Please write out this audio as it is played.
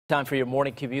Time for your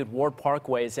morning commute. Ward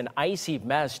Parkway is an icy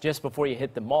mess just before you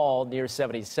hit the mall near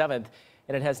 77th,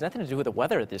 and it has nothing to do with the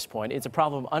weather at this point. It's a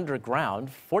problem underground.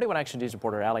 41 Action News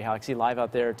reporter Allie Hoxie live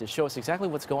out there to show us exactly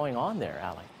what's going on there.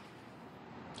 Allie.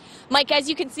 Mike, as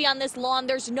you can see on this lawn,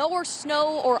 there's no more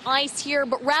snow or ice here,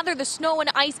 but rather the snow and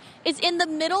ice is in the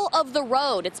middle of the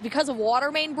road. It's because of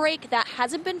water main break that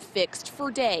hasn't been fixed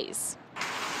for days.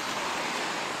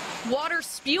 Water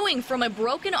spewing from a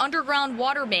broken underground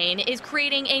water main is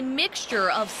creating a mixture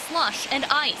of slush and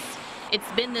ice.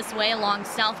 It's been this way along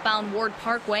southbound Ward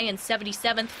Parkway and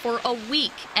 77th for a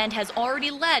week and has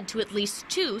already led to at least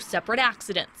 2 separate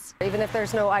accidents. Even if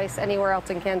there's no ice anywhere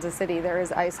else in Kansas City, there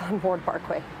is ice on Ward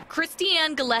Parkway.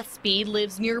 Christiane Gillespie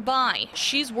lives nearby.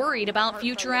 She's worried about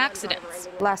future accidents.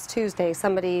 Last Tuesday,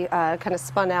 somebody kind of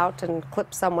spun out and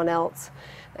clipped someone else.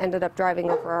 Ended up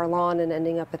driving over our lawn and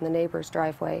ending up in the neighbor's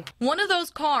driveway. One of those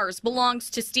cars belongs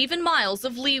to Stephen Miles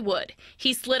of Leawood.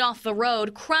 He slid off the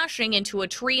road, crashing into a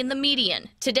tree in the median.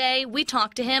 Today, we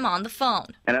talked to him on the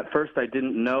phone. And at first, I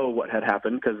didn't know what had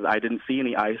happened because I didn't see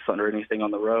any ice or anything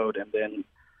on the road. And then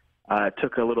it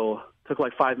took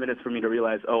like 5 minutes for me to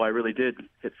realize, oh, I really did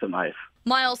hit some ice.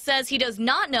 Miles says he does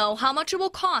not know how much it will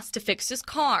cost to fix his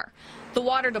car. The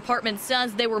water department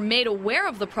says they were made aware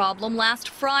of the problem last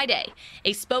Friday.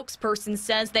 A spokesperson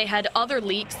says they had other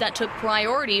leaks that took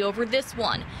priority over this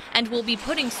one and will be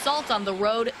putting salt on the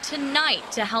road tonight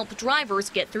to help drivers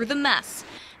get through the mess.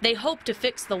 They hope to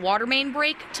fix the water main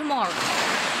break tomorrow.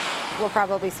 We'll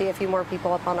probably see a few more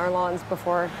people up on our lawns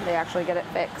before they actually get it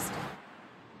fixed.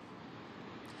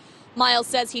 Miles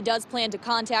says he does plan to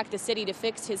contact the city to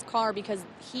fix his car because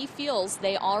he feels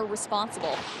they are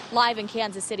responsible. Live in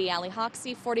Kansas City, Allie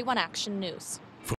Hoxie, 41 Action News.